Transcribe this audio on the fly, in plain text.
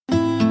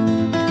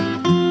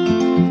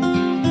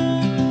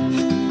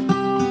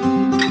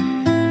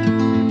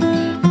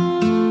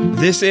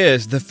This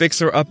is the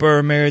Fixer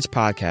Upper Marriage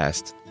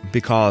Podcast,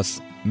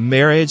 because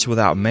marriage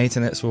without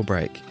maintenance will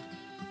break.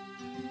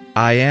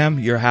 I am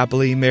your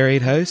happily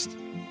married host,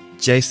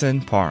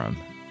 Jason Parham.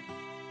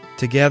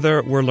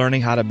 Together, we're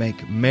learning how to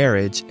make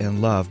marriage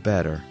and love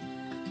better.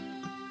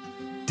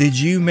 Did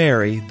you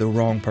marry the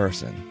wrong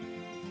person?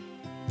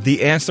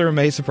 The answer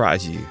may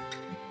surprise you.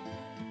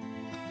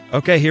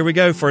 Okay, here we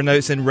go. For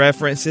notes and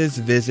references,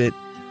 visit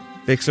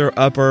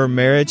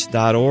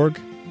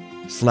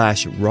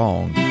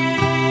fixeruppermarriage.org/wrong.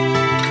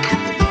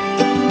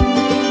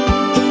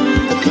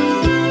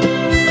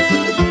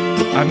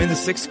 I'm in the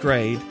 6th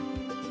grade,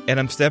 and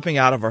I'm stepping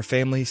out of our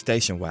family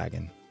station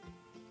wagon.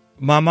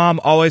 My mom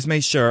always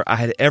made sure I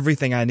had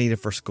everything I needed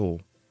for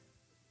school.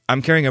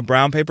 I'm carrying a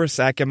brown paper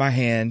sack in my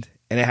hand,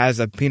 and it has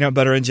a peanut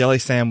butter and jelly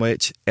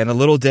sandwich and a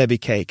Little Debbie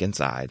cake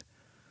inside.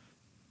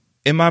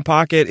 In my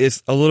pocket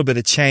is a little bit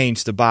of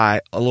change to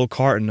buy a little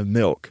carton of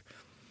milk.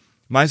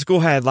 My school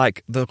had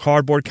the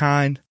cardboard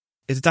kind.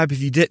 It's the type if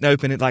you didn't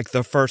open it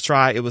the first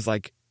try, it was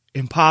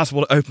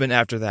impossible to open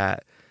after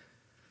that.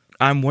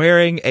 I'm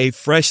wearing a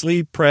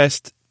freshly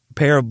pressed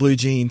pair of blue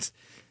jeans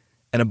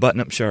and a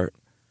button-up shirt.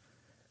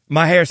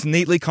 My hair's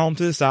neatly combed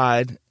to the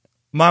side.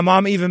 My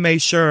mom even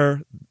made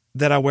sure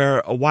that I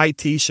wear a white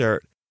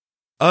t-shirt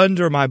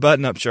under my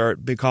button-up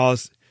shirt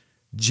because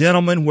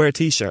gentlemen wear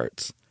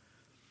t-shirts.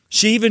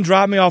 She even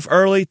dropped me off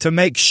early to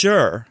make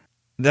sure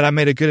that I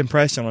made a good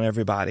impression on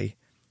everybody.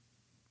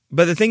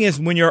 But the thing is,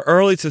 when you're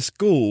early to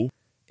school,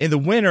 in the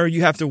winter,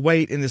 you have to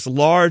wait in this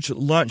large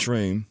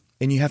lunchroom,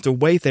 and you have to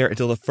wait there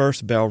until the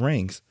first bell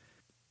rings.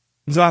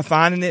 So I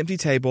find an empty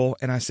table,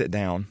 and I sit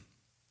down.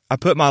 I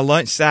put my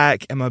lunch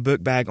sack and my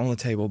book bag on the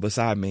table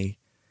beside me.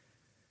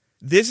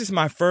 This is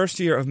my first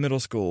year of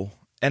middle school,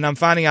 and I'm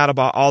finding out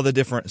about all the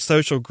different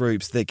social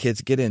groups that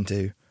kids get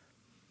into.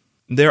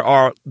 There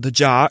are the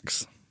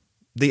jocks,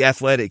 the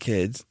athletic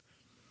kids.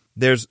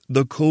 There's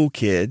the cool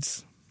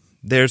kids.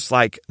 There's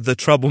the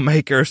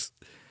troublemakers,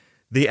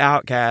 the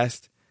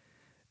outcast,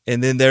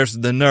 and then there's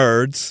the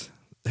nerds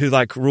who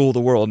rule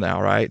the world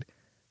now, right?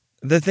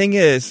 The thing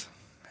is,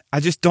 I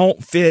just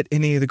don't fit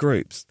any of the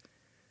groups.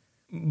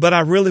 But I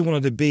really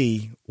wanted to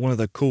be one of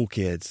the cool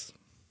kids.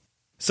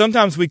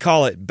 Sometimes we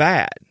call it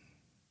bad,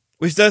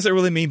 which doesn't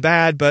really mean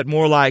bad, but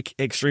more like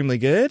extremely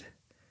good.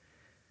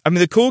 I mean,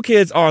 the cool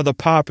kids are the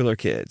popular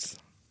kids.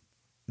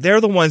 They're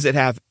the ones that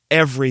have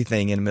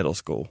everything in middle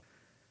school.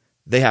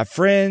 They have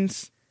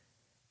friends,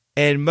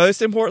 and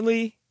most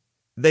importantly,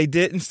 they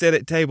didn't sit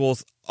at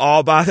tables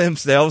all by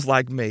themselves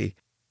like me.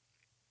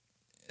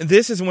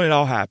 This is when it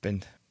all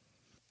happened.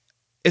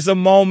 It's a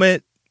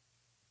moment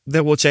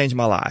that will change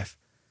my life.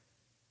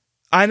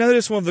 I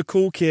noticed one of the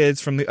cool kids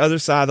from the other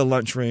side of the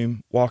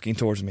lunchroom walking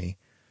towards me.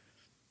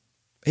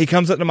 He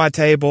comes up to my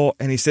table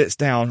and he sits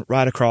down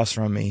right across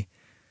from me.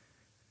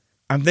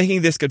 I'm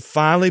thinking this could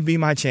finally be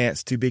my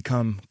chance to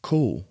become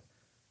cool.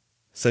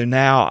 So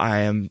now I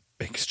am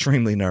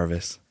extremely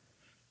nervous.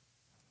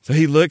 So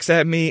he looks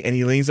at me and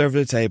he leans over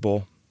the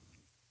table.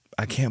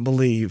 I can't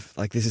believe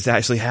this is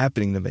actually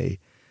happening to me.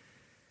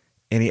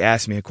 And he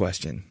asked me a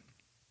question.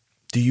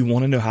 Do you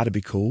want to know how to be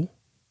cool?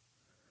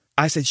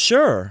 I said,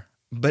 sure.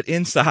 But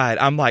inside,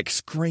 I'm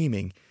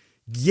screaming,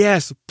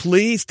 yes,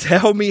 please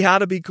tell me how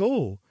to be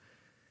cool.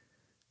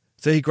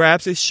 So he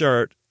grabs his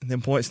shirt and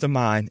then points to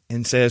mine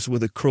and says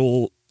with a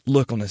cruel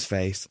look on his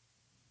face,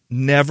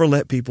 never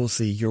let people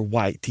see your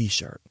white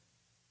t-shirt.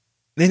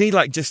 Then he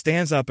just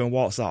stands up and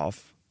walks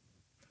off.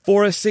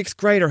 For a 6th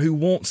grader who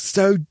wants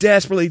so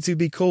desperately to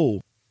be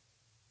cool,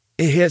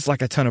 it hits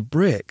like a ton of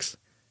bricks.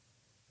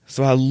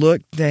 So I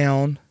look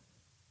down,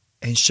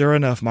 and sure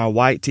enough, my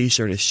white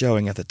t-shirt is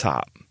showing at the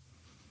top.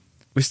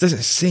 Which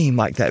doesn't seem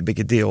like that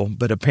big a deal,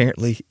 but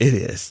apparently it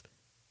is.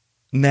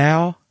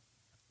 Now,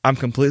 I'm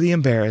completely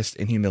embarrassed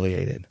and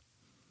humiliated.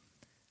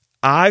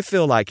 I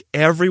feel like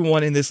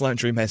everyone in this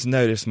lunchroom has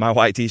noticed my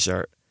white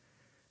t-shirt.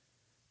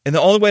 And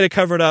the only way to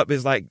cover it up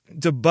is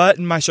to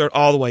button my shirt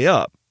all the way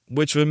up,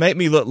 which would make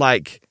me look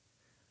like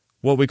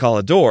what we call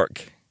a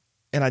dork.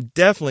 And I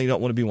definitely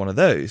don't want to be one of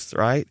those,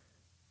 right?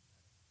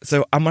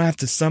 So I'm going to have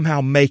to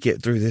somehow make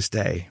it through this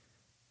day.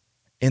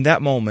 In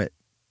that moment,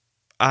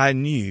 I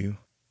knew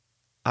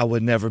I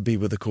would never be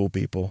with the cool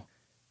people.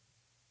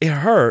 It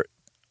hurt,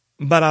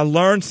 but I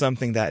learned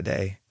something that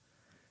day.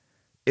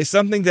 It's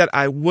something that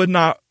I would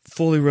not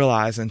fully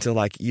realize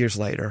until years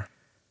later.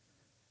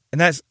 And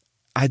that's,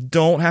 I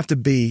don't have to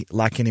be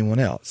like anyone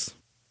else.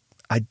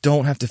 I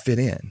don't have to fit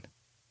in.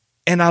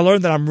 And I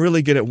learned that I'm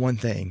really good at one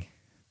thing.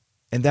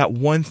 And that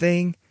one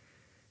thing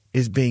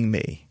is being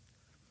me.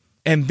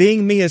 And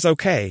being me is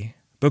okay,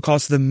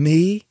 because the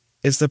me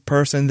is the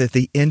person that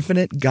the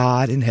infinite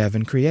God in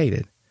heaven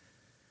created.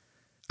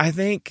 I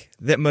think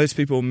that most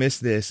people miss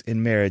this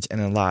in marriage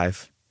and in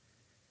life.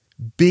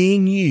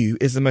 Being you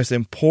is the most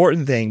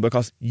important thing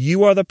because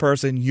you are the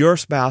person your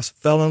spouse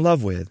fell in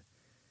love with.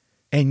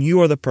 And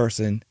you are the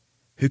person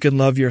who can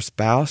love your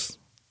spouse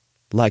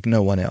like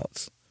no one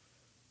else.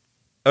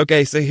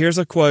 Okay, so here's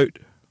a quote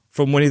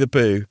from Winnie the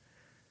Pooh,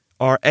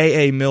 or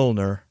A.A.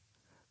 Milner,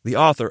 the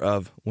author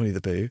of Winnie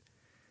the Pooh.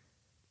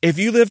 If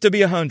you live to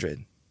be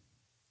 100,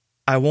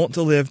 I want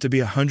to live to be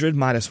 100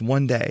 minus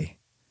 1 day,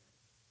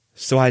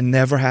 so I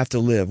never have to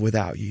live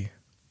without you.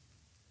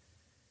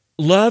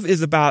 Love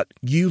is about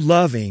you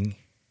loving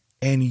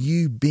and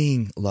you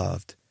being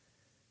loved.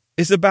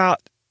 It's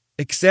about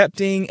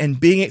accepting and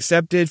being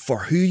accepted for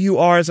who you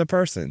are as a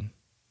person.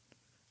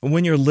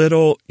 When you're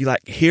little, you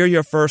hear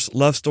your first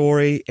love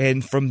story,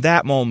 and from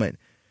that moment,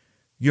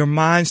 your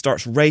mind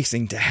starts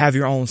racing to have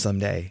your own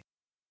someday.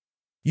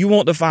 You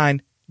want to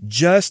find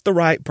just the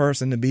right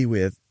person to be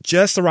with,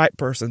 just the right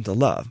person to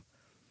love.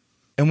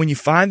 And when you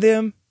find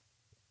them,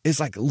 it's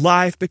like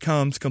life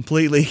becomes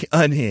completely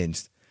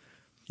unhinged.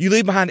 You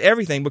leave behind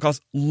everything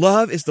because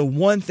love is the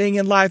one thing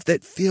in life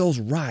that feels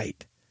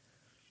right.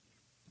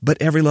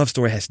 But every love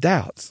story has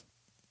doubts.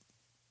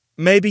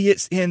 Maybe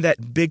it's in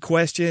that big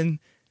question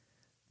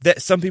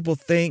that some people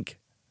think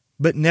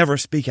but never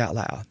speak out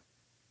loud.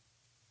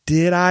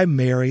 Did I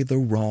marry the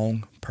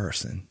wrong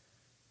person?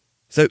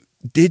 So,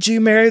 did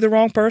you marry the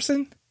wrong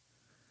person?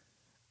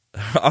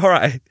 All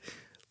right,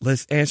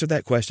 let's answer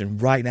that question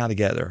right now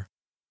together.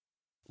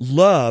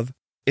 Love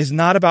is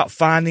not about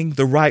finding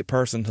the right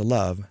person to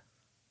love.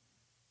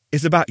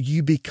 It's about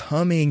you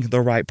becoming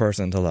the right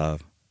person to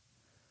love.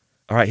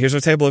 All right, here's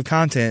our table of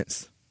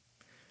contents.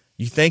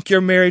 You think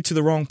you're married to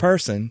the wrong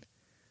person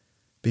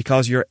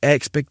because your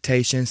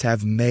expectations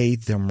have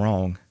made them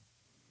wrong.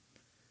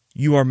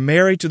 You are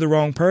married to the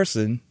wrong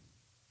person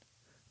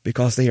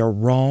because they are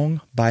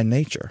wrong by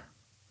nature.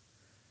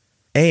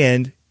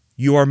 And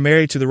you are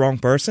married to the wrong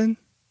person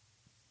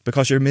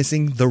because you're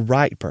missing the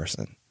right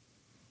person.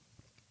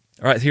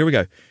 All right, here we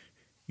go.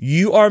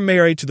 You are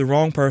married to the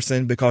wrong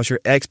person because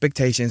your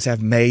expectations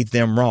have made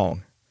them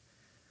wrong.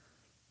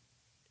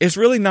 It's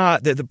really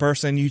not that the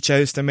person you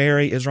chose to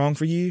marry is wrong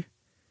for you.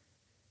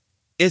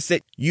 It's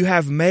that you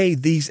have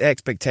made these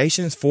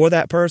expectations for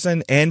that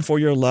person and for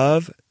your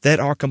love that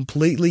are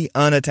completely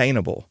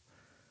unattainable.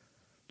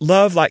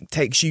 Love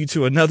takes you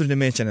to another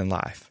dimension in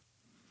life.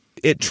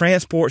 It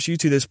transports you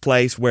to this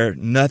place where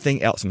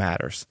nothing else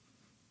matters.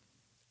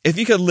 If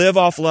you could live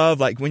off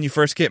love when you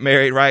first get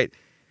married, right,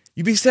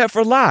 you'd be set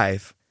for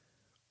life.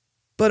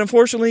 But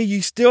unfortunately,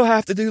 you still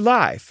have to do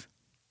life.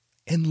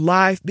 And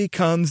life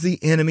becomes the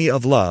enemy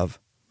of love.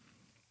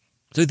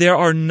 So there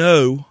are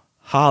no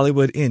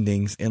Hollywood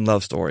endings in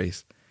love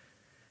stories.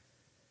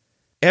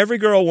 Every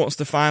girl wants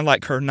to find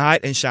her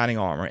knight in shining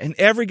armor, and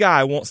every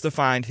guy wants to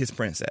find his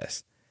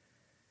princess.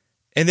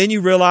 And then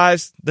you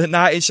realize the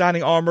knight in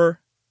shining armor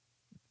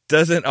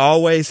doesn't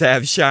always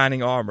have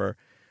shining armor,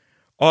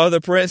 or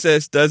the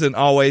princess doesn't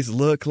always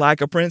look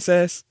like a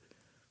princess,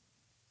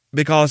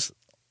 because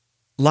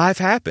life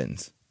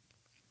happens.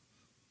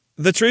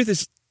 The truth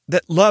is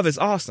that love is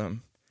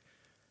awesome,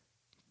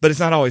 but it's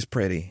not always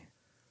pretty.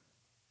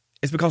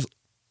 It's because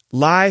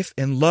life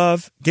and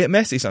love get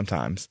messy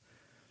sometimes.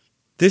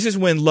 This is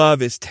when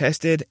love is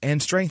tested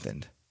and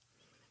strengthened.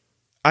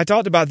 I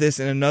talked about this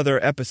in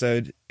another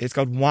episode. It's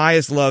called Why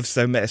is Love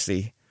So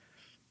Messy?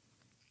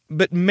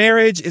 But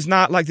marriage is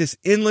not like this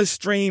endless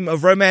stream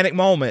of romantic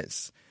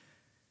moments,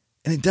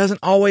 and it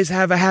doesn't always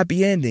have a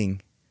happy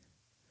ending.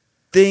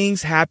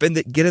 Things happen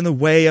that get in the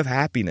way of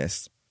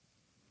happiness.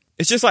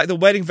 It's just like the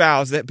wedding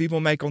vows that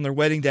people make on their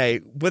wedding day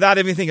without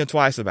even thinking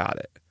twice about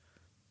it.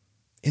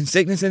 In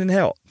sickness and in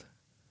health.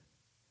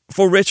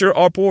 For richer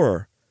or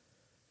poorer.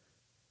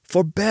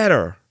 For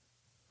better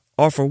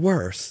or for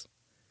worse.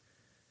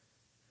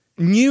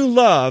 New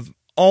love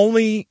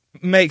only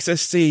makes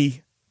us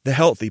see the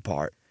healthy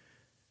part.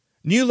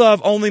 New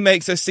love only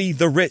makes us see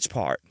the rich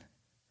part.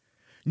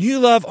 New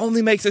love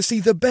only makes us see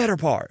the better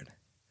part.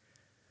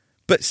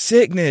 But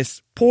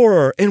sickness,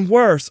 poorer, and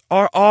worse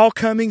are all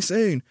coming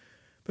soon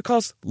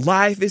because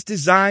life is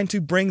designed to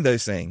bring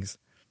those things.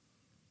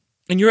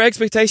 And your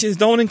expectations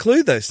don't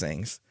include those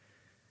things.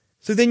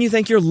 So then you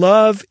think your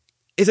love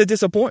is a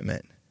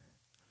disappointment.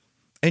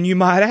 And you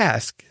might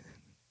ask,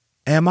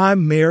 am I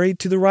married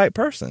to the right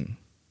person?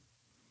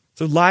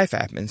 So life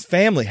happens,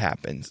 family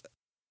happens.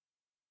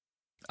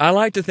 I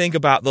like to think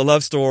about the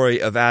love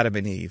story of Adam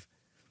and Eve.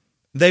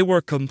 They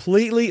were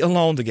completely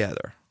alone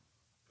together.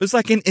 It was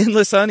like an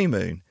endless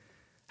honeymoon.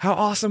 How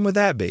awesome would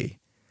that be?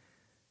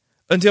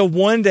 Until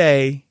one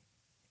day,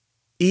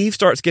 Eve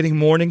starts getting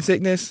morning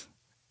sickness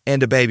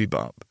and a baby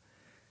bump.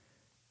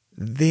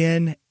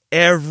 Then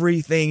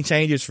everything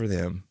changes for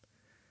them.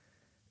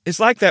 It's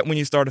like that when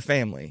you start a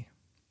family.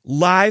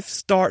 Life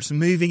starts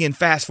moving and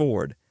fast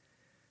forward.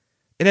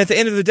 And at the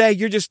end of the day,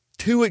 you're just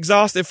too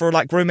exhausted for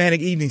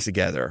romantic evenings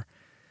together.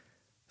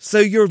 So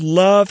your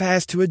love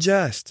has to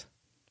adjust.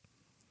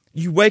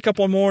 You wake up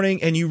one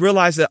morning and you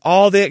realize that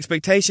all the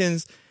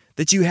expectations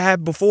that you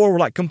had before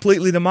were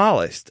completely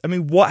demolished. I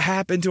mean, what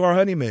happened to our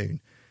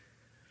honeymoon?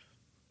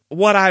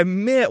 What I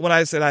meant when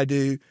I said I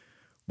do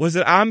was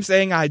that I'm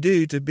saying I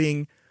do to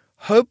being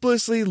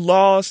hopelessly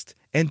lost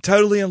and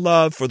totally in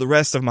love for the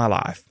rest of my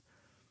life.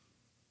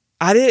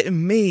 I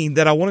didn't mean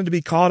that I wanted to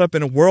be caught up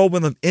in a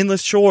whirlwind of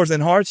endless chores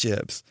and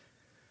hardships.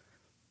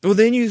 Well,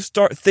 then you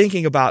start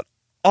thinking about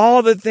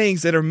all the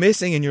things that are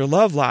missing in your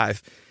love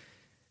life.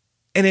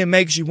 And it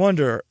makes you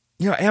wonder,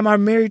 am I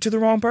married to the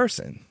wrong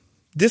person?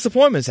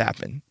 Disappointments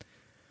happen.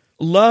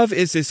 Love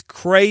is this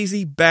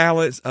crazy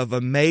balance of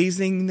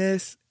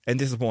amazingness and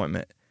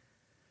disappointment.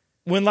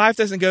 When life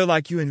doesn't go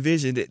like you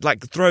envisioned, it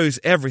like throws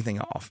everything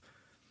off.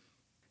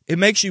 It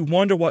makes you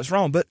wonder what's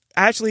wrong, but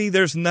actually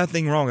there's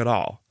nothing wrong at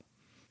all.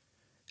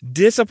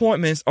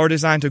 Disappointments are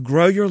designed to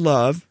grow your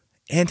love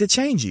and to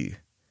change you.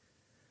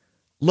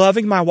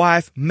 Loving my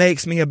wife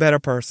makes me a better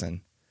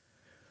person.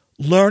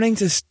 Learning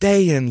to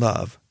stay in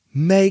love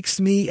makes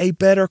me a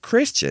better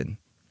Christian.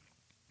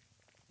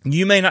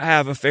 You may not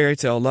have a fairy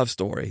tale love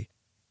story,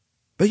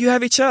 but you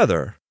have each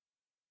other.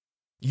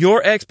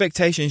 Your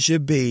expectation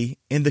should be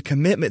in the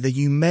commitment that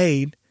you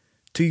made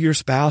to your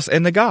spouse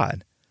and to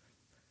God.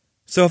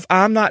 So if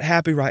I'm not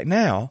happy right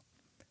now,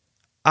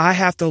 I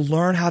have to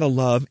learn how to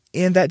love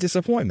in that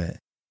disappointment.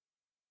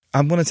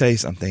 I'm going to tell you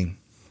something.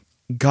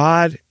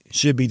 God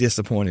should be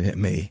disappointed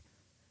in me.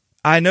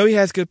 I know He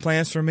has good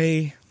plans for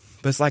me,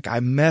 but it's like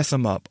I mess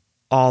them up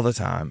all the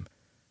time.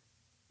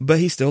 But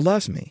He still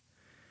loves me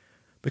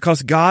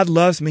because God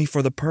loves me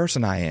for the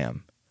person I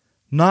am,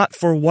 not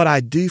for what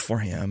I do for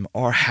Him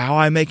or how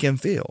I make Him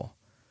feel.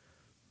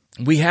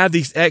 We have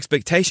these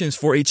expectations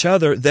for each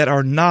other that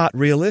are not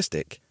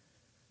realistic.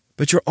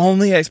 But your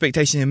only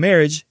expectation in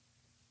marriage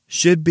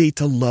should be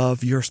to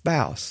love your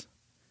spouse.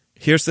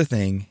 Here's the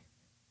thing.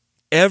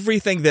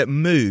 Everything that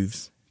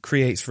moves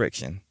creates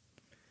friction.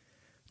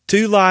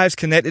 Two lives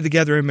connected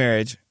together in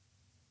marriage,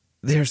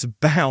 there's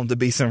bound to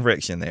be some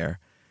friction there.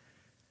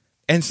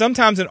 And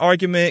sometimes an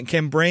argument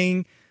can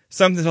bring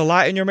something to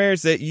light in your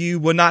marriage that you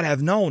would not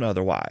have known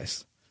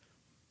otherwise.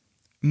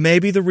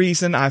 Maybe the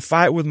reason I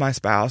fight with my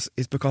spouse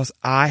is because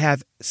I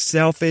have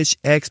selfish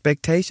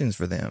expectations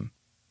for them.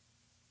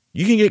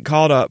 You can get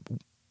caught up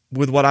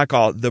with what I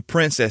call the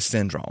princess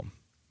syndrome.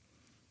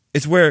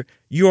 It's where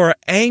you are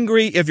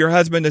angry if your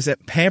husband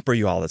doesn't pamper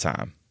you all the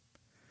time.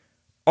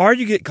 Or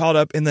you get caught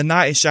up in the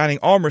knight in shining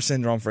armor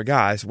syndrome for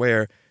guys,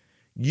 where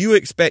you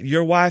expect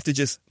your wife to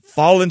just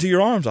fall into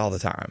your arms all the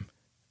time.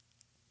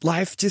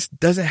 Life just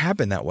doesn't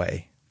happen that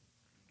way.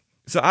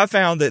 So I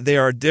found that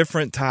there are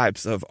different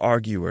types of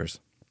arguers.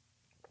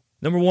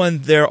 Number one,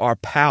 there are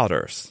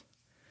pouters.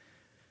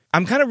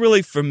 I'm kind of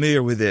really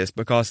familiar with this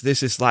because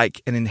this is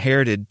like an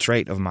inherited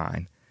trait of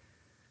mine.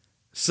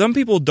 Some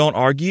people don't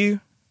argue,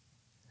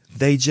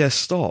 they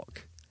just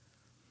sulk.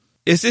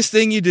 It's this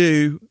thing you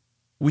do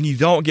when you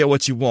don't get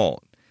what you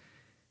want.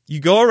 You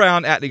go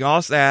around acting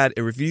all sad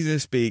and refusing to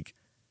speak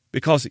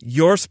because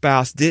your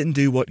spouse didn't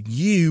do what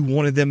you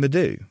wanted them to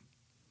do.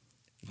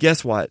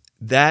 Guess what?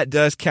 That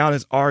does count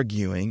as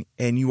arguing,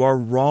 and you are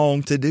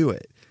wrong to do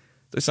it.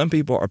 So some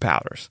people are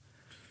pouters.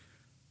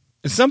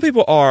 And some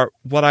people are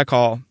what I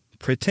call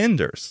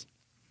pretenders.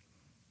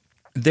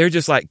 They're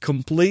just like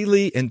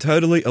completely and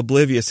totally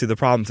oblivious to the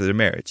problems of their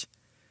marriage.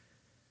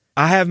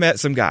 I have met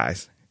some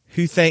guys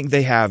who think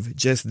they have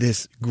just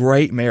this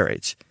great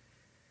marriage.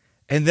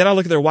 And then I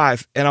look at their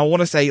wife and I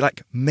want to say,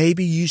 like,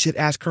 maybe you should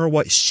ask her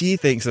what she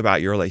thinks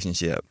about your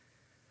relationship.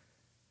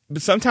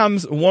 But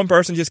sometimes one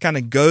person just kind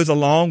of goes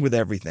along with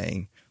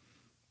everything,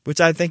 which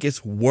I think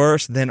is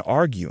worse than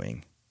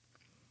arguing.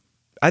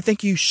 I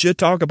think you should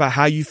talk about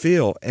how you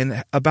feel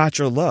and about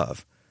your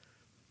love.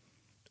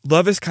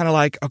 Love is kind of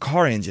like a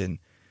car engine.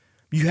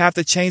 You have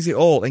to change the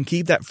oil and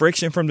keep that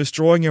friction from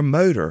destroying your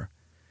motor.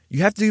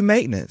 You have to do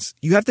maintenance.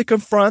 You have to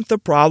confront the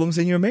problems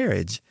in your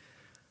marriage.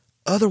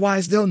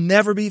 Otherwise, they'll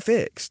never be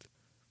fixed.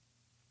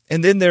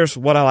 And then there's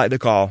what I like to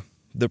call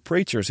the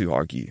preachers who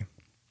argue.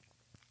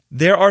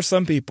 There are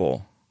some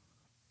people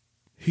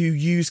who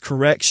use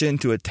correction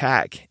to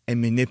attack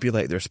and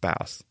manipulate their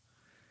spouse.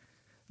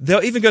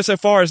 They'll even go so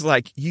far as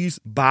like use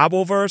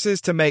Bible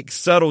verses to make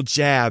subtle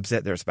jabs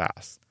at their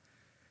spouse.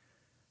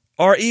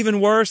 Or even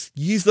worse,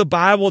 use the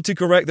Bible to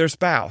correct their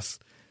spouse.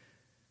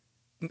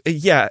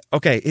 Yeah,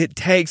 okay, it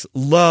takes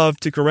love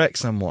to correct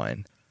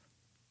someone.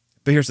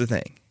 But here's the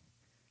thing.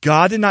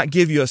 God did not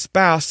give you a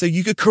spouse so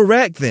you could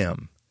correct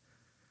them.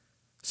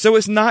 So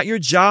it's not your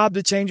job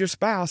to change your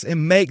spouse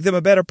and make them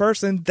a better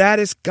person. That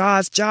is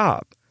God's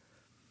job.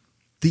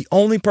 The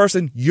only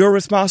person you're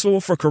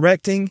responsible for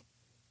correcting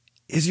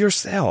is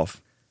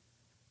yourself.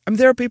 I mean,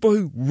 there are people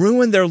who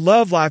ruin their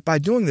love life by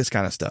doing this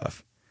kind of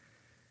stuff.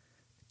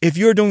 If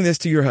you're doing this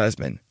to your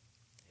husband,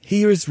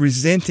 he is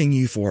resenting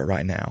you for it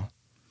right now.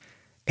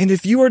 And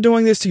if you are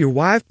doing this to your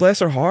wife, bless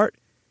her heart,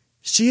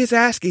 she is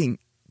asking,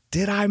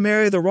 did I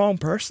marry the wrong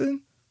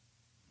person?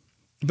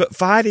 But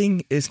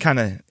fighting is kind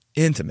of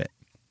intimate.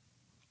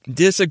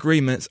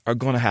 Disagreements are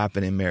going to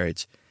happen in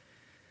marriage.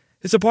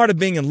 It's a part of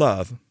being in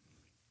love.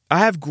 I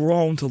have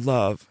grown to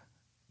love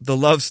the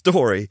love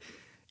story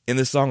in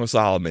the Song of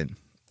Solomon.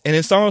 And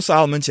in Song of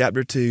Solomon,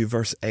 chapter 2,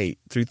 verse 8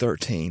 through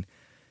 13,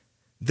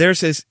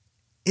 there's this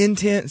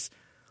intense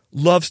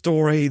love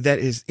story that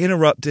is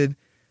interrupted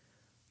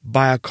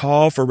by a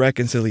call for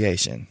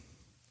reconciliation.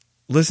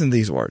 Listen to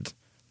these words.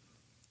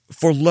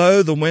 For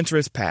lo, the winter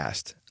is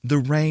past, the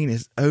rain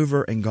is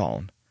over and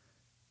gone.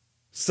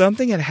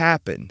 Something had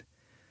happened.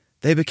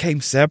 They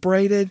became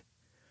separated,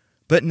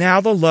 but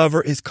now the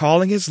lover is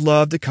calling his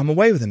love to come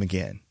away with him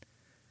again.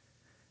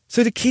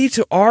 So the key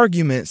to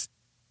arguments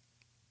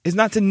is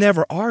not to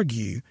never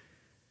argue,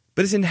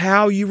 but it's in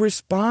how you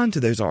respond to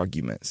those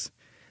arguments,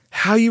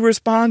 how you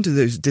respond to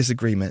those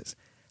disagreements,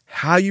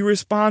 how you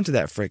respond to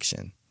that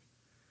friction.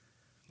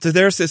 So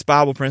there's this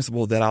Bible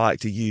principle that I like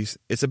to use.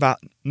 It's about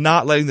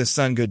not letting the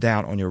sun go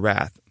down on your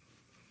wrath.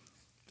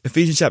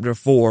 Ephesians chapter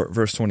 4,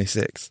 verse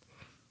 26.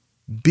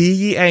 Be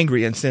ye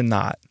angry and sin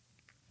not.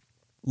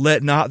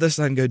 Let not the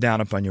sun go down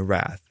upon your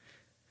wrath.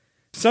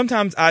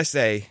 Sometimes I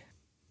say,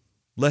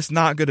 let's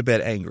not go to bed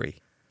angry.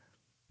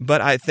 But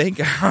I think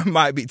I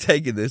might be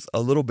taking this a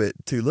little bit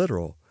too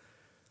literal.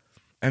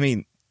 I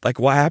mean, like,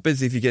 what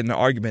happens if you get in an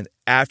argument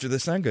after the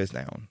sun goes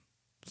down?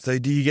 So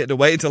do you get to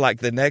wait until like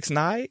the next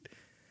night?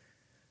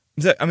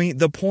 I mean,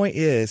 the point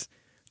is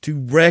to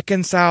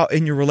reconcile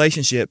in your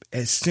relationship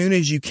as soon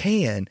as you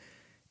can,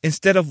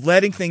 instead of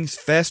letting things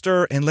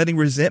fester and letting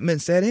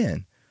resentment set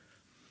in.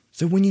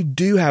 So when you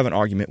do have an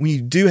argument, when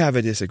you do have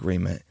a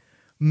disagreement,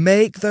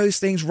 make those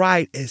things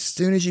right as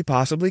soon as you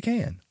possibly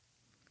can.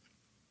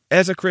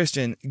 As a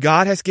Christian,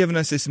 God has given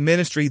us this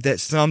ministry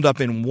that's summed up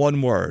in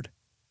one word: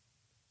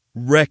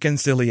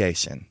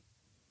 reconciliation.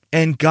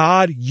 And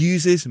God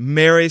uses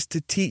marriage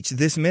to teach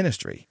this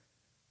ministry.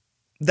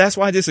 That's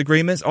why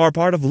disagreements are a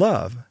part of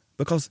love,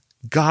 because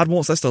God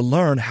wants us to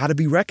learn how to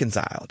be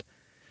reconciled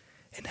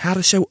and how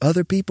to show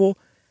other people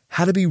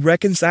how to be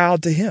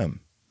reconciled to Him.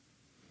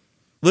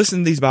 Listen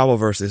to these Bible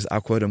verses. I'll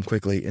quote them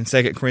quickly in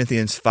 2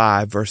 Corinthians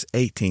 5, verse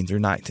 18 through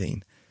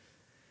 19.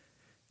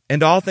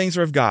 And all things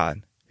are of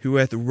God, who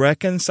hath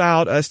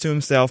reconciled us to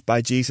Himself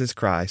by Jesus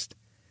Christ,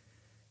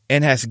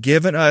 and has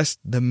given us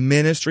the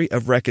ministry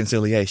of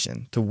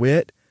reconciliation, to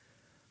wit,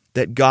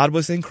 that God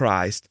was in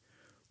Christ,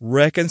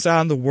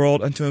 reconciling the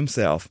world unto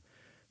Himself,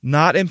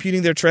 not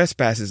imputing their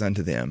trespasses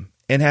unto them,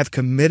 and hath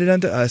committed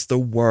unto us the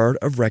word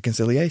of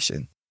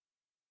reconciliation.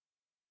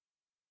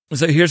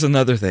 So here's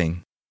another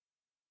thing.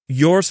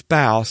 Your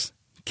spouse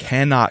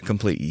cannot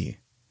complete you.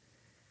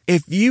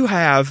 If you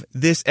have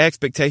this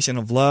expectation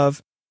of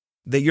love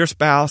that your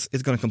spouse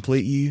is going to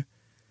complete you,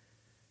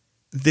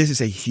 this is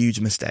a huge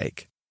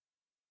mistake.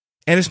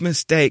 And it's a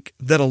mistake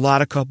that a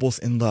lot of couples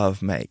in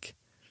love make.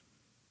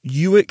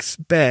 You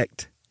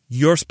expect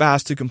your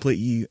spouse to complete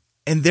you,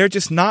 and they're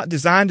just not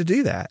designed to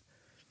do that.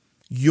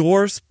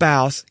 Your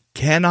spouse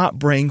cannot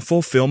bring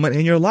fulfillment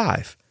in your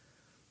life.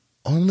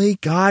 Only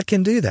God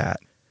can do that.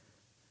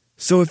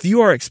 So if you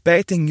are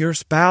expecting your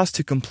spouse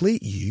to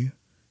complete you,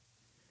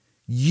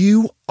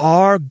 you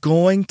are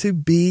going to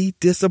be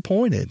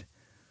disappointed.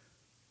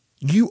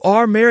 You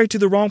are married to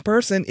the wrong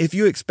person if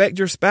you expect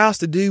your spouse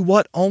to do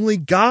what only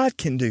God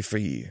can do for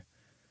you.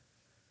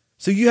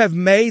 So you have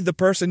made the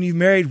person you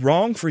married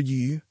wrong for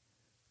you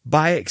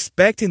by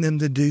expecting them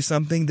to do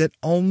something that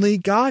only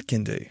God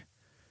can do.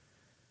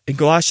 In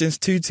Colossians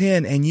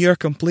 2:10, and ye are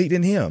complete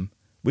in Him,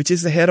 which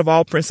is the head of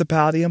all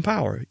principality and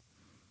power.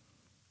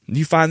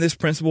 You find this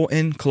principle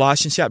in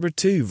Colossians chapter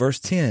 2, verse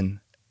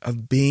 10,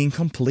 of being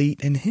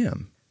complete in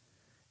Him.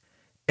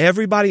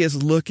 Everybody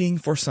is looking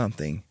for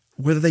something,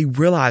 whether they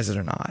realize it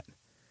or not.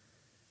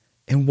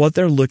 And what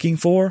they're looking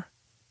for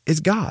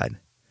is God.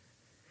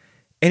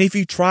 And if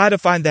you try to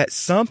find that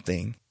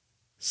something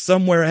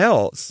somewhere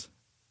else,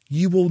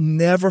 you will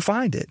never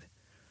find it.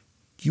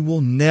 You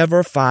will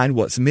never find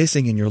what's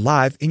missing in your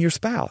life in your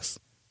spouse,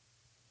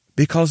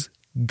 because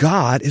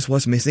God is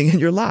what's missing in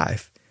your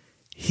life.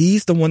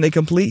 He's the one that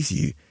completes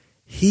you.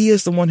 He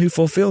is the one who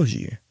fulfills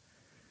you.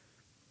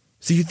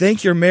 So you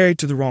think you're married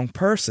to the wrong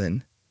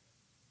person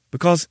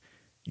because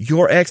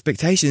your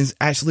expectations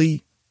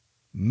actually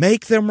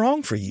make them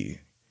wrong for you.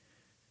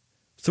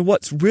 So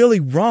what's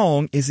really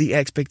wrong is the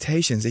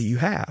expectations that you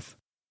have.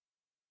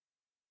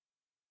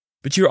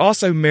 But you're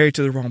also married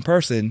to the wrong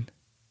person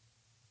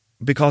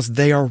because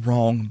they are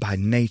wrong by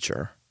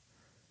nature.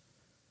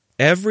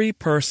 Every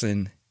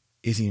person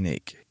is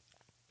unique.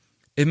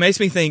 It makes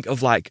me think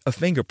of like a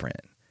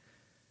fingerprint.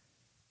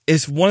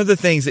 It's one of the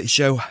things that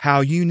show how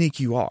unique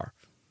you are.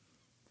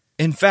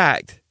 In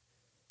fact,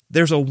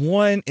 there's a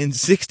 1 in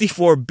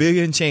 64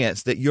 billion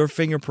chance that your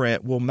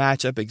fingerprint will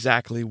match up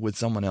exactly with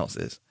someone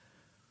else's.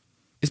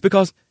 It's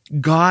because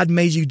God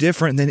made you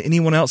different than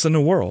anyone else in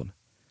the world.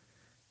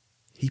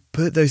 He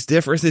put those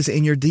differences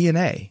in your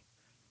DNA.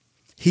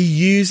 He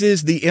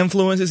uses the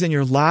influences in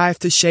your life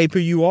to shape who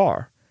you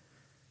are.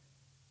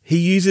 He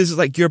uses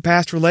like your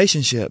past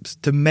relationships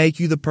to make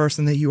you the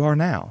person that you are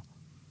now.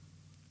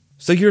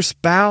 So your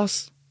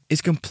spouse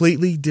is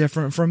completely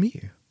different from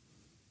you.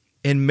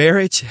 And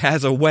marriage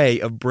has a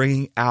way of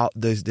bringing out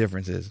those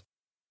differences.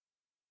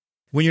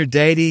 When you're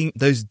dating,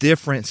 those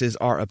differences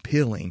are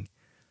appealing.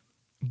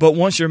 But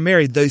once you're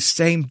married, those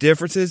same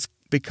differences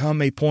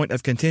become a point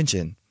of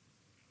contention.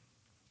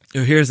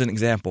 Here's an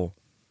example.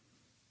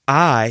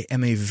 I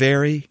am a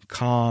very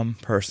calm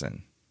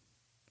person.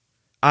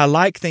 I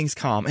like things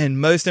calm, and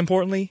most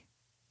importantly,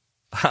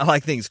 I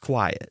like things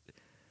quiet.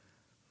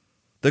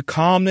 The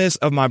calmness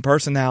of my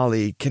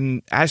personality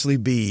can actually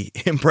be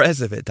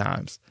impressive at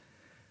times,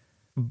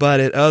 but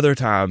at other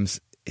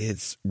times,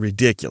 it's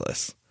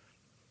ridiculous.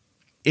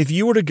 If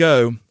you were to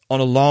go on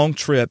a long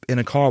trip in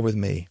a car with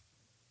me,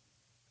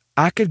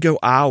 I could go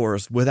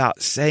hours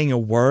without saying a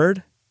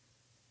word,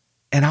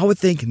 and I would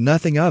think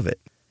nothing of it.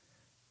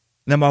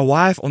 Now, my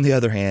wife, on the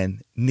other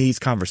hand, needs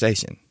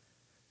conversation.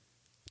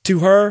 To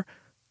her,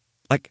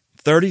 like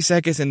 30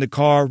 seconds in the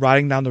car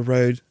riding down the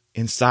road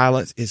in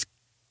silence is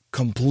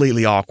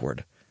completely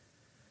awkward.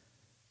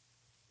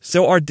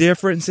 So our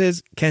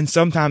differences can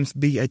sometimes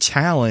be a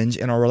challenge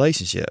in our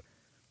relationship.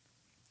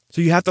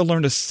 So you have to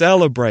learn to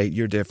celebrate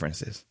your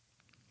differences.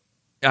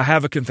 I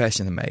have a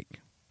confession to make.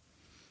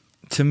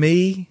 To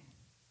me,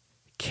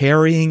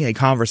 carrying a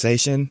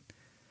conversation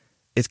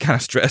is kind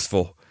of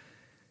stressful.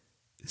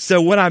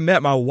 So when I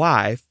met my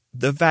wife,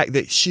 the fact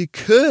that she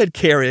could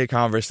carry a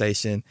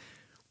conversation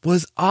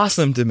was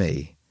awesome to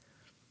me.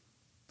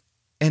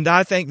 And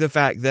I think the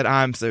fact that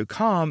I'm so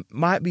calm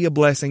might be a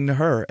blessing to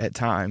her at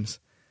times.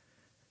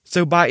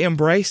 So by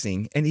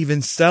embracing and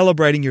even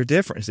celebrating your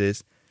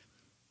differences,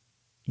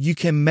 you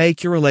can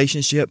make your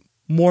relationship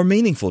more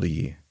meaningful to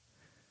you.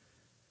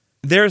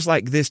 There's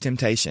like this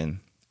temptation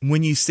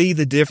when you see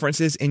the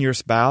differences in your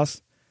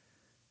spouse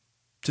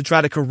to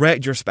try to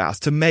correct your spouse,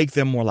 to make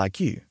them more like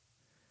you.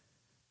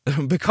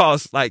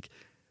 Because,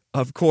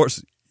 of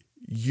course,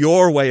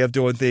 your way of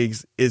doing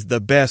things is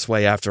the best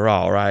way after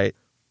all, right?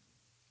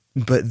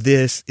 But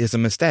this is a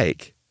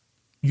mistake.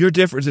 Your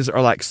differences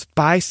are like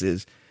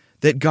spices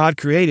that God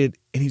created,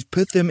 and He's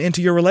put them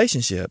into your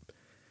relationship.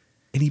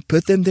 And He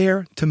put them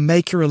there to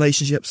make your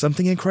relationship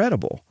something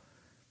incredible.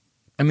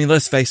 I mean,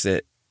 let's face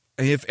it.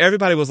 If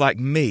everybody was like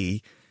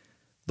me,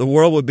 the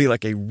world would be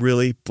like a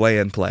really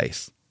bland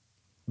place.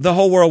 The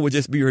whole world would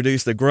just be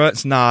reduced to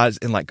grunts, nods,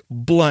 and like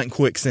blunt,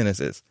 quick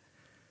sentences.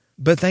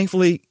 But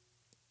thankfully,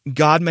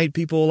 God made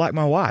people like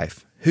my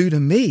wife, who to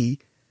me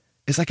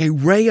is like a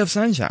ray of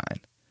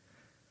sunshine.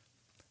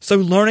 So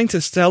learning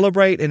to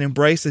celebrate and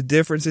embrace the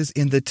differences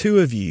in the two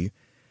of you,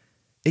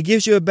 it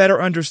gives you a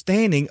better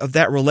understanding of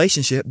that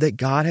relationship that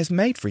God has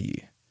made for you.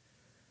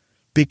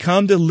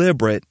 Become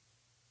deliberate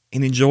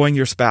in enjoying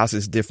your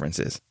spouse's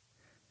differences.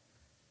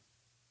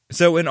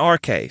 So in our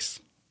case,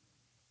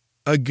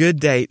 a good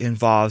date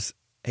involves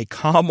a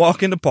calm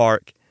walk in the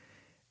park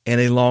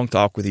and a long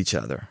talk with each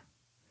other.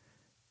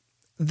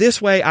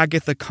 This way I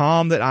get the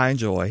calm that I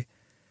enjoy,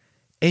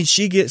 and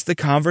she gets the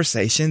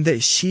conversation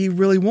that she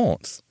really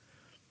wants.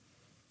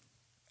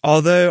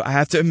 Although I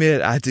have to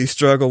admit, I do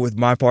struggle with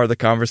my part of the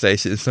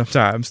conversation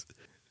sometimes.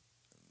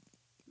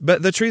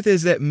 But the truth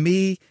is that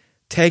me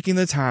taking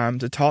the time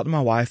to talk to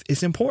my wife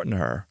is important to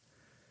her.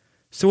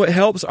 So it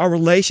helps our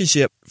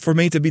relationship for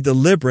me to be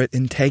deliberate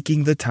in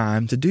taking the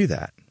time to do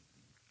that.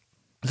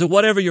 So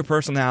whatever your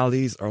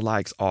personalities or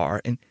likes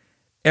are, and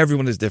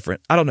everyone is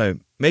different. I don't know,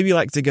 maybe you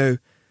like to go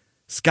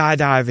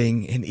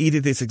skydiving and eat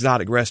at this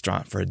exotic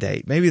restaurant for a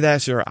date. Maybe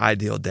that's your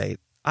ideal date.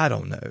 I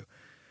don't know.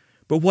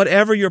 But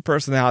whatever your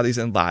personalities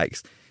and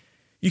likes,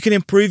 you can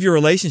improve your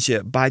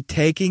relationship by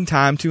taking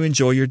time to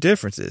enjoy your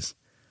differences.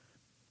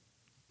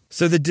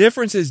 So the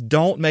differences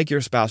don't make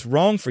your spouse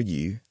wrong for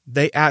you.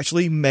 They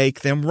actually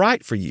make them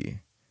right for you.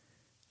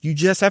 You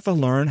just have to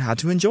learn how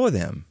to enjoy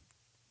them.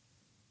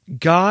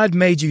 God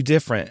made you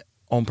different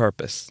on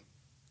purpose.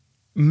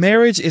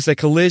 Marriage is a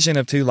collision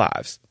of two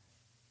lives.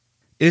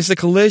 It is a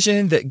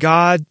collision that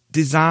God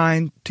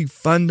designed to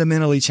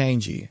fundamentally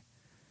change you.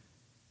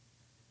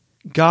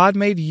 God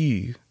made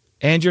you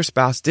and your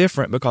spouse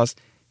different because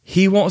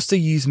He wants to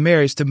use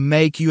marriage to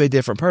make you a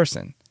different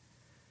person.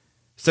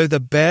 So the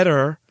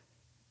better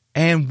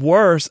and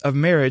worse of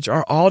marriage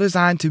are all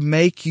designed to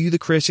make you the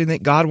Christian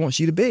that God wants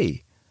you to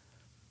be.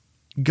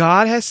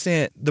 God has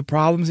sent the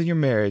problems in your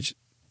marriage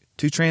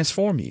to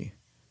transform you.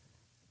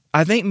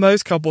 I think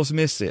most couples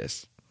miss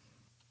this.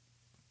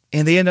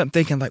 And they end up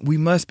thinking we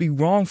must be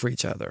wrong for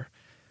each other.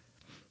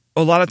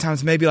 A lot of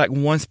times maybe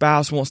one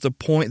spouse wants to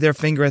point their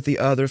finger at the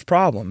other's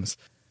problems.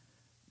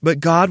 But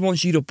God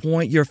wants you to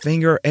point your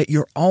finger at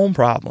your own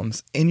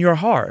problems in your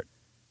heart.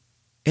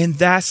 And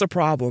that's the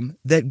problem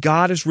that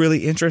God is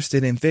really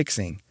interested in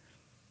fixing.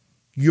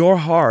 Your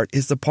heart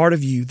is the part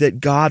of you that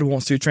God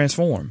wants to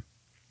transform.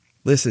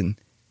 Listen,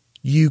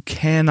 you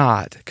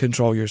cannot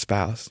control your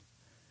spouse.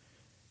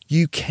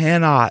 You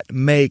cannot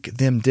make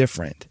them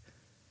different.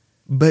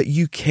 But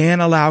you can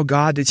allow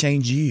God to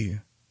change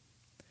you.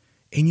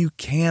 And you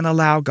can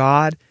allow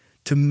God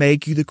to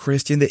make you the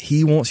Christian that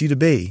He wants you to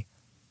be.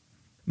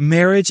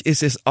 Marriage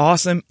is this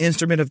awesome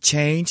instrument of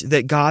change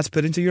that God's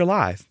put into your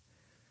life.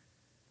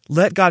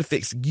 Let God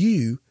fix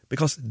you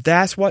because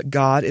that's what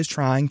God is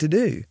trying to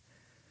do.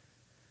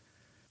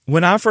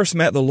 When I first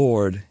met the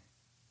Lord,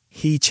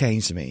 He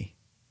changed me.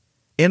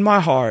 In my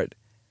heart,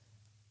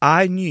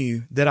 I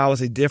knew that I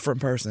was a different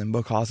person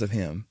because of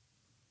Him.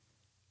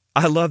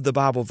 I love the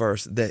Bible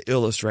verse that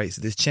illustrates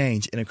this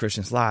change in a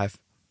Christian's life.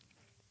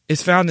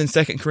 It's found in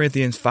 2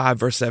 Corinthians 5,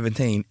 verse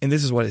 17, and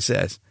this is what it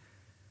says.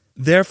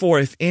 Therefore,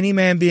 if any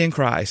man be in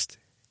Christ,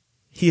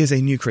 he is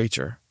a new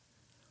creature.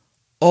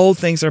 Old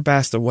things are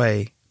passed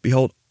away.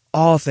 Behold,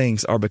 all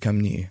things are become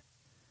new.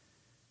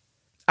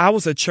 I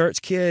was a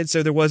church kid,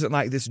 so there wasn't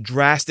like this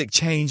drastic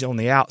change on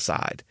the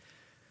outside.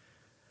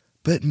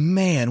 But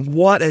man,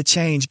 what a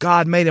change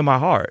God made in my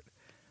heart.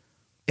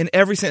 And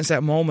ever since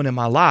that moment in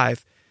my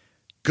life,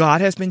 God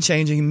has been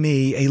changing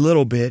me a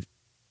little bit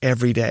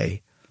every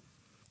day.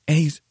 And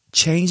He's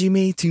changing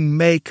me to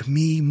make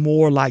me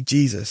more like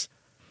Jesus.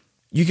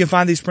 You can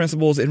find these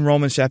principles in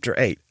Romans chapter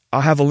 8.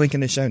 I'll have a link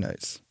in the show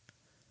notes.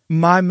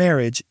 My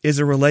marriage is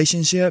a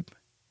relationship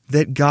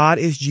that God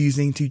is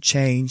using to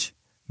change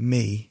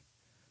me.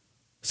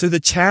 So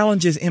the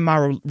challenges in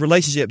my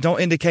relationship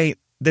don't indicate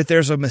that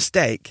there's a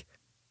mistake,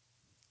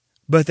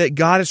 but that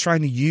God is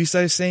trying to use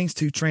those things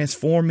to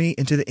transform me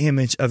into the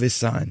image of His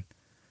Son.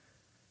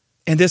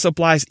 And this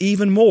applies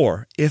even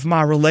more if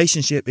my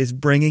relationship is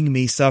bringing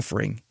me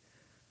suffering.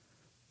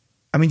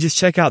 I mean, just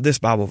check out this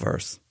Bible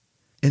verse.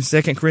 In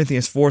 2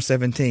 Corinthians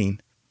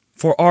 4:17,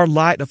 for our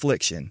light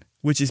affliction,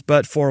 which is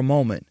but for a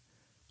moment,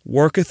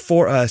 worketh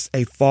for us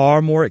a far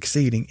more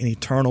exceeding and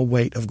eternal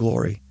weight of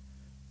glory.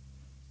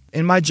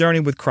 In my journey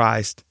with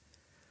Christ,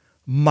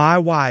 my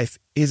wife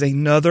is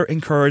another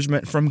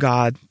encouragement from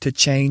God to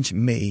change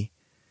me.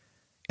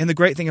 And the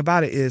great thing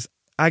about it is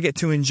I get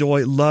to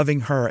enjoy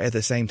loving her at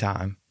the same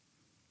time.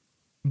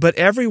 But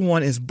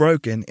everyone is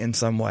broken in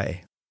some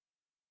way.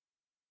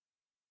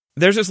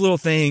 There's this little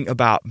thing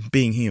about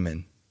being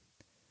human.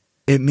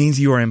 It means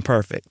you are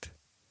imperfect.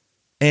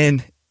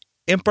 And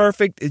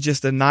imperfect is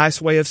just a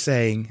nice way of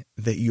saying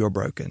that you are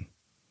broken.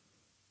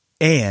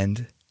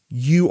 And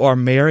you are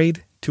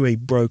married to a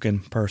broken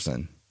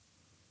person.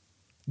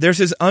 There's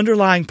this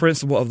underlying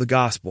principle of the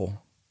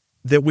gospel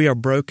that we are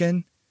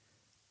broken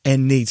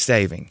and need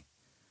saving.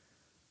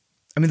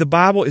 I mean, the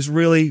Bible is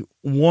really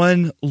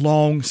one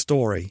long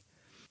story,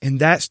 and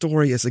that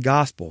story is the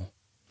gospel.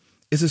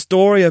 It's a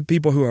story of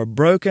people who are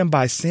broken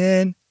by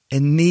sin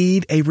and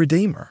need a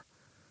redeemer.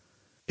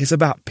 It's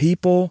about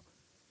people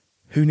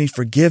who need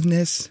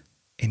forgiveness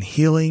and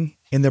healing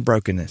in their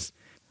brokenness.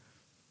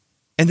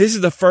 And this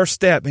is the first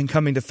step in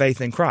coming to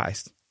faith in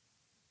Christ.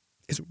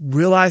 It's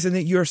realizing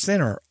that you're a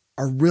sinner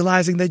or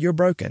realizing that you're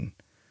broken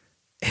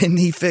and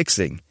need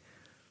fixing.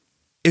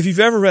 If you've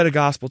ever read a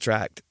gospel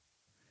tract,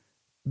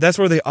 that's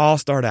where they all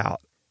start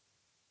out.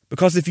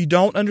 Because if you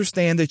don't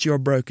understand that you're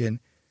broken,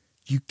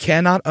 you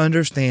cannot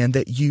understand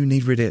that you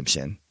need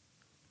redemption.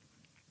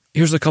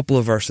 Here's a couple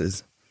of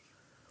verses.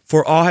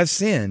 For all have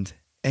sinned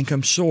and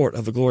come short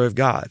of the glory of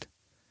God.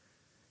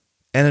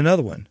 And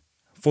another one.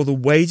 For the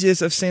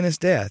wages of sin is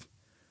death,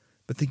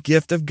 but the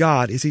gift of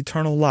God is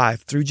eternal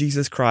life through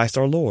Jesus Christ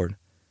our Lord.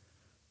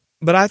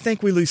 But I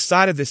think we lose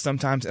sight of this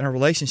sometimes in our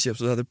relationships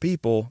with other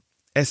people,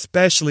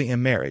 especially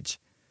in marriage.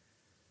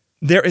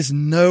 There is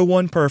no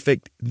one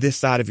perfect this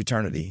side of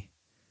eternity.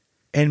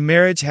 And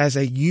marriage has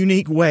a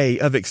unique way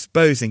of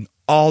exposing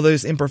all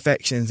those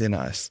imperfections in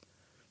us.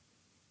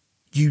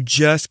 You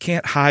just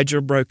can't hide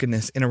your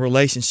brokenness in a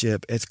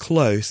relationship as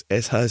close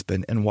as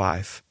husband and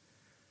wife.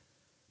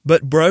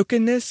 But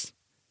brokenness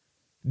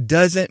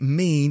doesn't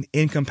mean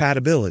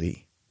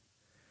incompatibility.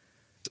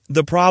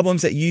 The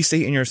problems that you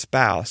see in your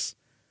spouse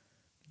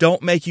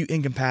don't make you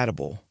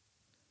incompatible.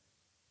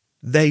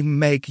 They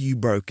make you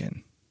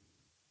broken.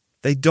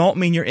 They don't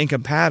mean you're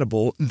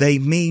incompatible. They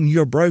mean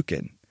you're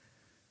broken.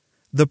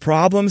 The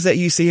problems that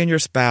you see in your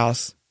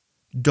spouse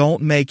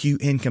don't make you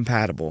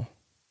incompatible.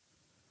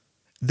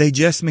 They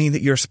just mean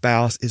that your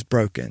spouse is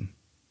broken.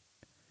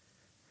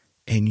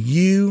 And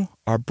you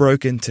are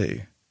broken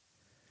too.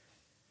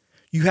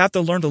 You have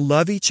to learn to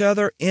love each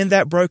other in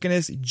that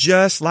brokenness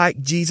just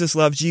like Jesus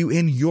loves you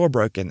in your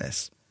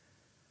brokenness.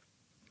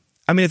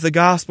 I mean, if the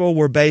gospel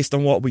were based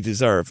on what we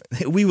deserve,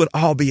 we would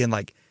all be in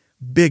like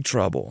big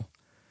trouble.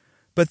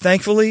 But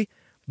thankfully,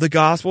 the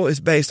gospel is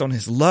based on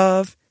His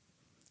love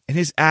and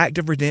His act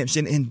of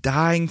redemption in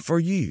dying for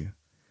you.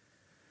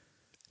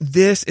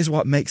 This is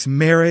what makes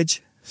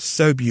marriage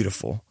so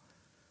beautiful.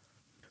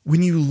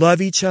 When you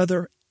love each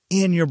other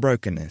in your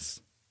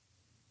brokenness.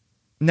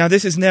 Now,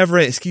 this is never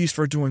an excuse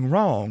for doing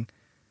wrong,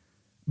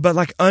 but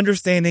like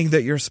understanding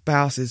that your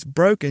spouse is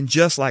broken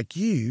just like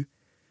you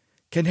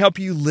can help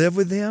you live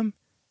with them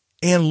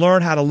and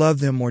learn how to love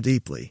them more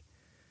deeply.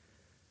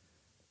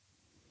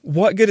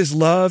 What good is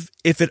love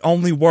if it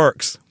only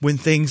works when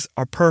things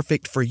are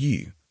perfect for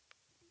you?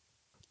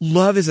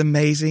 Love is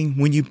amazing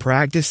when you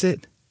practice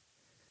it,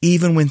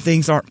 even when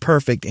things aren't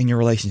perfect in your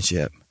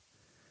relationship.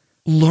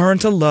 Learn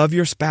to love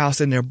your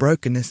spouse in their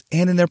brokenness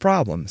and in their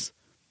problems.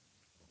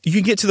 You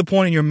can get to the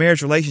point in your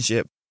marriage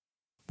relationship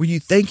where you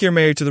think you're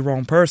married to the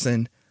wrong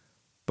person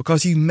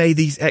because you made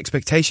these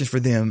expectations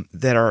for them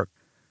that are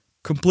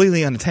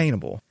completely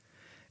unattainable.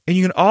 And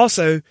you can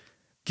also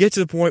get to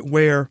the point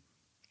where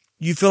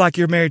you feel like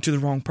you're married to the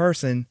wrong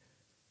person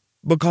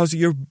because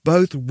you're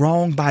both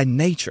wrong by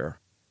nature.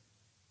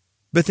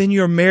 But then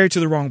you're married to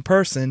the wrong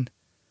person,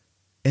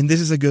 and this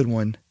is a good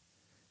one,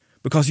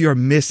 because you are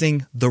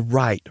missing the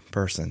right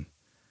person.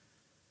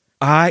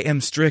 I am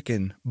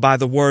stricken by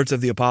the words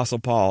of the Apostle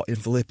Paul in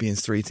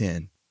Philippians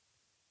 3:10,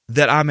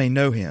 that I may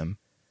know Him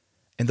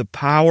and the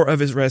power of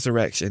His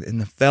resurrection and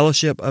the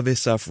fellowship of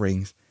His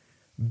sufferings,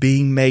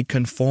 being made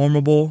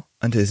conformable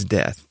unto his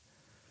death.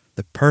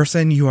 The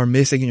person you are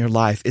missing in your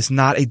life is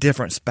not a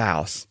different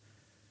spouse.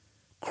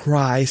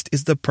 Christ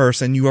is the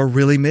person you are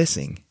really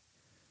missing.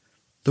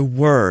 The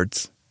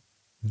words,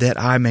 that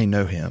I may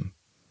know him.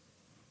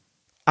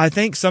 I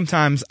think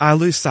sometimes I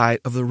lose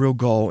sight of the real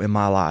goal in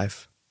my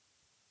life.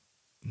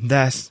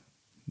 That's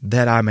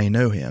that I may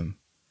know him.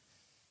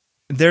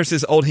 There's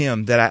this old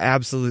hymn that I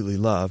absolutely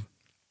love.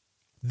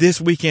 This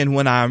weekend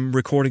when I'm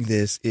recording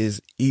this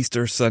is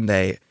Easter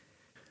Sunday.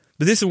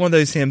 But this is one of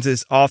those hymns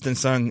that's often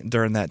sung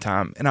during that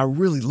time, and I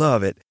really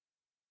love it.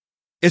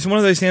 It's one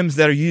of those hymns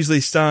that are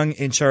usually sung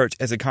in church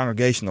as a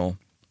congregational.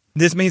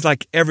 This means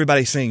like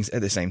everybody sings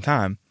at the same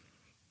time.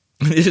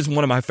 This is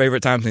one of my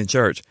favorite times in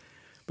church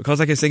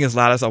because I can sing as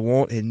loud as I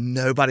want and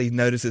nobody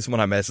notices when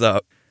I mess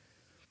up.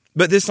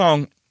 But this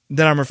song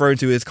that I'm referring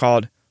to is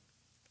called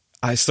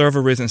I Serve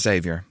a Risen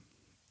Savior.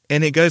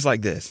 And it goes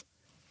like this.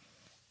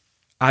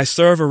 I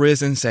serve a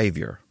risen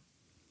Savior.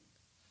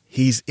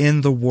 He's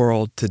in the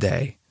world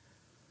today.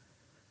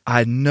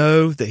 I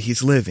know that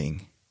he's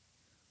living,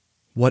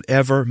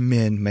 whatever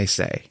men may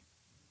say.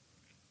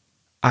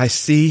 I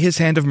see his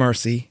hand of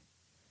mercy.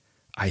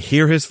 I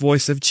hear his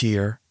voice of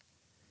cheer.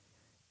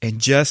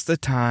 And just the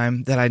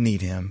time that I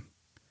need him,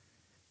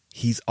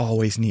 he's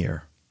always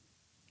near.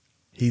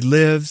 He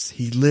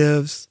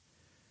lives.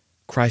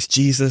 Christ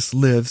Jesus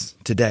lives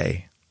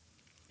today.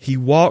 He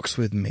walks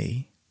with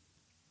me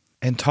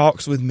and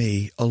talks with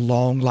me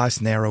along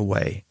life's narrow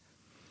way.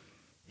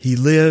 He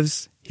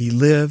lives,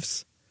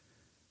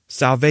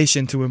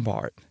 salvation to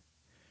impart.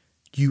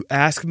 You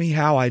ask me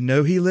how I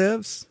know he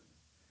lives?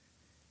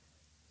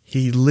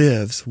 He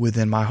lives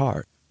within my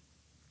heart.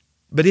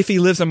 But if he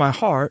lives in my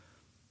heart,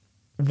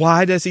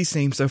 why does he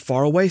seem so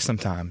far away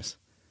sometimes?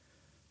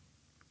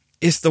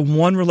 It's the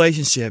one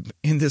relationship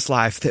in this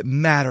life that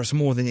matters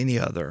more than any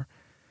other.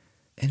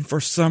 And for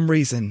some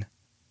reason,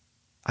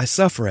 I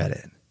suffer at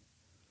it.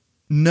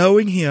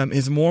 Knowing him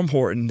is more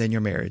important than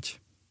your marriage.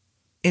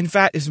 In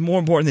fact, it's more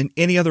important than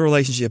any other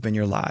relationship in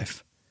your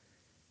life.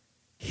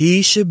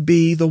 He should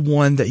be the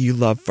one that you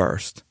love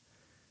first.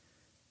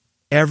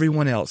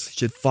 Everyone else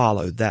should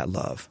follow that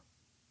love.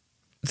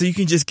 So you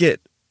can just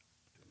get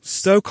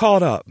so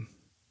caught up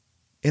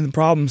in the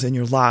problems in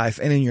your life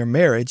and in your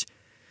marriage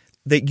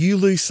that you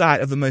lose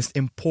sight of the most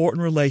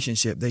important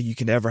relationship that you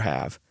can ever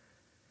have.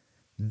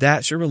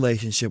 That's your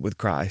relationship with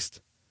Christ.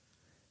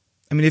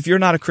 I mean, if you're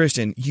not a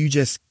Christian, you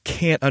just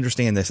can't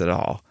understand this at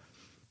all.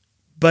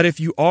 But if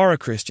you are a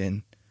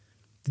Christian,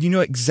 you know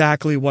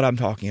exactly what I'm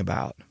talking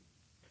about.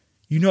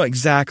 You know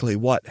exactly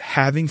what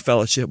having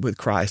fellowship with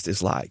Christ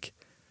is like.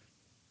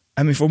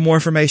 I mean, for more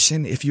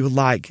information, if you would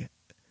like,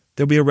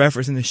 there'll be a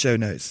reference in the show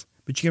notes.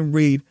 But you can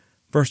read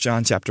 1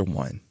 John chapter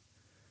 1.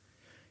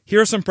 Here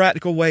are some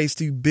practical ways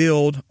to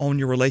build on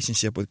your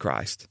relationship with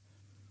Christ.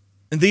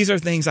 And these are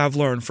things I've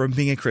learned from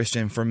being a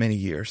Christian for many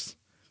years.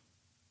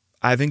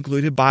 I've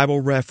included Bible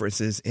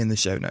references in the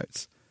show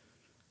notes.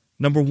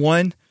 Number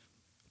 1,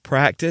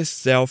 practice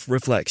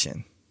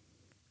self-reflection.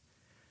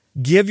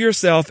 Give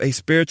yourself a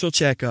spiritual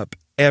checkup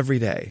every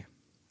day.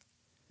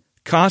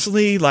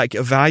 Constantly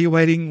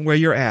evaluating where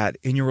you're at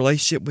in your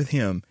relationship with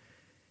him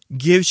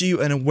gives you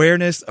an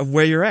awareness of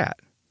where you're at.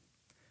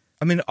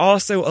 I mean, it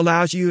also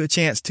allows you a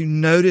chance to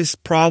notice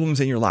problems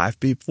in your life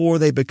before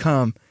they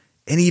become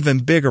an even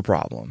bigger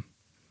problem.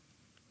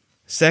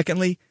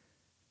 Secondly,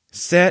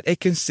 set a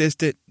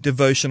consistent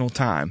devotional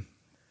time.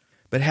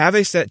 But have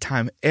a set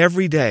time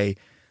every day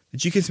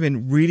that you can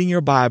spend reading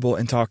your Bible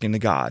and talking to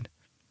God.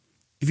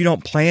 If you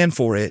don't plan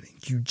for it,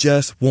 you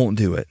just won't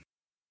do it.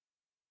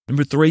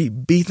 Number 3,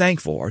 be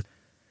thankful.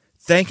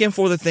 Thank him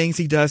for the things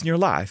he does in your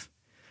life.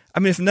 I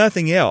mean, if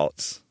nothing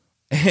else,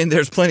 and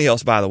there's plenty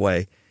else, by the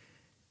way,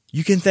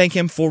 you can thank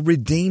him for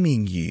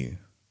redeeming you.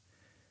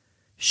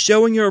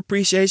 Showing your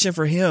appreciation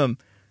for him,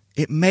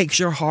 it makes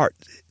your heart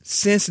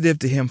sensitive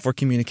to him for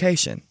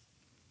communication.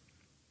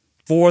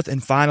 Fourth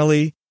and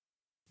finally,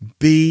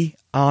 be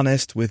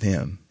honest with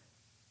him.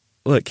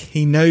 Look,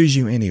 he knows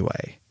you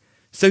anyway.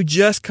 So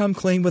just come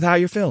clean with how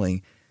you're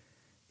feeling.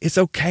 It's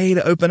okay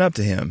to open up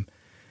to him.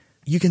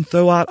 You can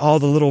throw out all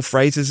the little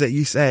phrases that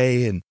you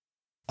say and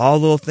all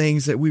the little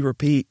things that we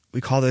repeat.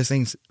 We call those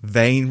things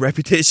vain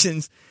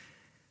repetitions.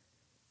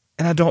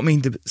 And I don't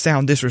mean to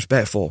sound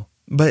disrespectful,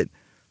 but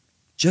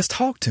just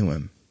talk to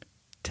him.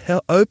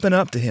 Open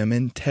up to him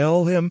and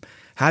tell him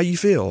how you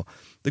feel.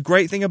 The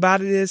great thing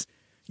about it is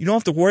you don't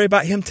have to worry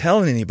about him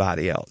telling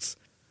anybody else.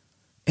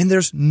 And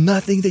there's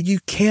nothing that you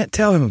can't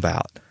tell him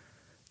about.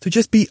 So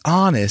just be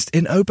honest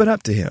and open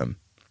up to him.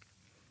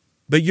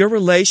 But your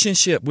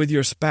relationship with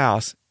your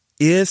spouse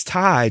is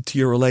tied to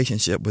your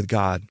relationship with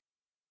God.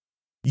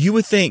 You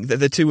would think that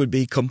the two would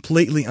be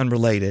completely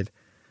unrelated,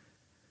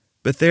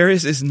 but there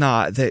is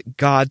not that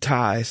God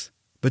ties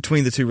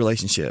between the two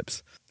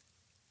relationships.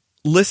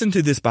 Listen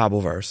to this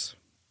Bible verse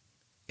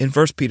in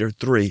 1 Peter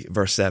 3,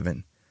 verse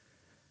 7.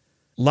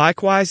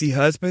 Likewise, ye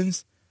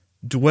husbands,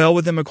 dwell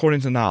with them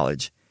according to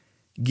knowledge,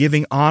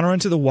 giving honor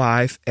unto the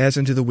wife as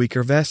unto the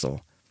weaker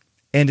vessel,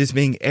 and as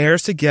being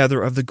heirs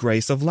together of the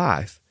grace of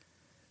life,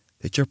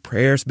 that your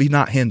prayers be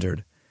not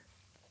hindered.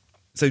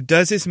 So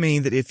does this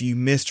mean that if you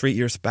mistreat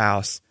your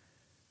spouse,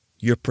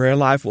 your prayer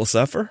life will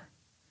suffer?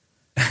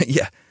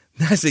 Yeah,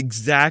 that's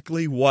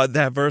exactly what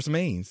that verse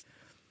means.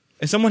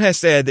 And someone has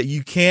said that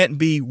you can't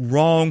be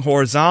wrong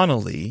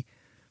horizontally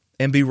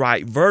and be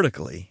right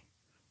vertically.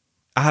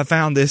 I have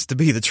found this to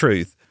be the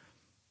truth.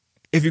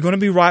 If you're going to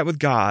be right with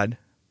God,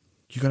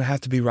 you're going to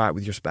have to be right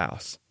with your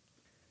spouse.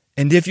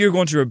 And if you're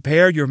going to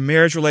repair your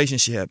marriage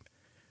relationship,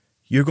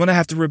 you're going to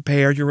have to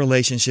repair your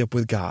relationship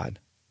with God.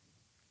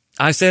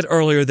 I said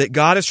earlier that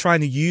God is trying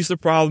to use the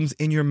problems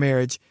in your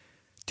marriage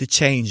to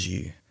change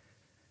you.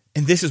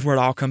 And this is where it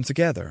all comes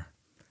together.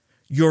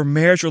 Your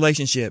marriage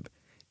relationship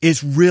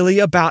is really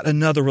about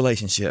another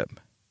relationship.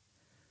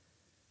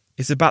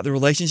 It's about the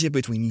relationship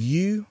between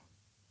you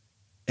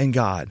and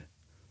God.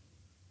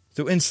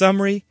 So in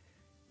summary,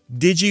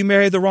 did you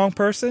marry the wrong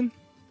person?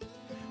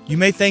 You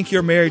may think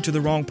you're married to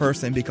the wrong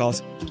person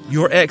because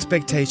your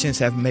expectations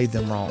have made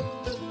them wrong.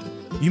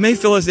 You may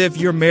feel as if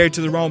you're married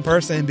to the wrong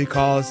person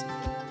because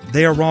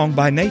they are wrong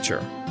by nature.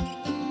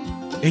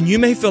 And you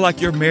may feel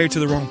like you're married to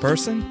the wrong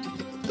person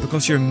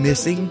because you're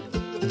missing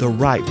the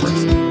right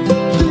person.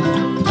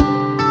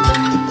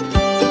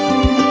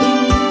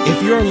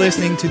 If you're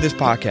listening to this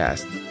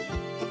podcast,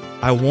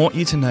 I want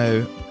you to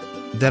know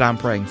that I'm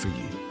praying for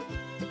you.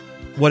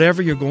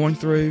 Whatever you're going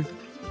through,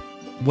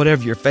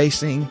 whatever you're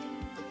facing,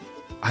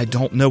 I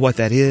don't know what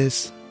that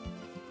is,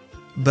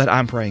 but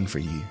I'm praying for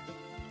you.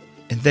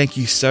 And thank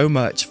you so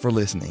much for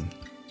listening.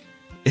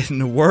 In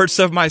the words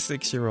of my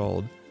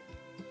 6-year-old,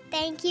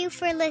 thank you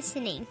for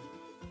listening.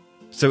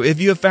 So if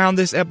you have found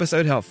this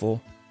episode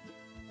helpful,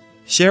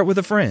 share it with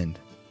a friend.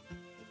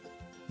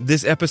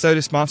 This episode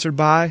is sponsored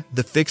by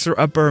the Fixer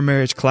Upper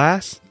Marriage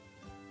Class.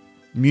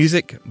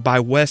 Music by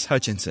Wes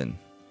Hutchinson.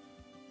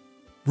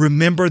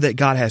 Remember that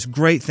God has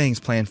great things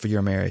planned for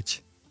your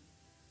marriage.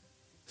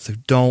 So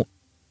don't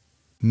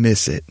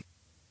miss it.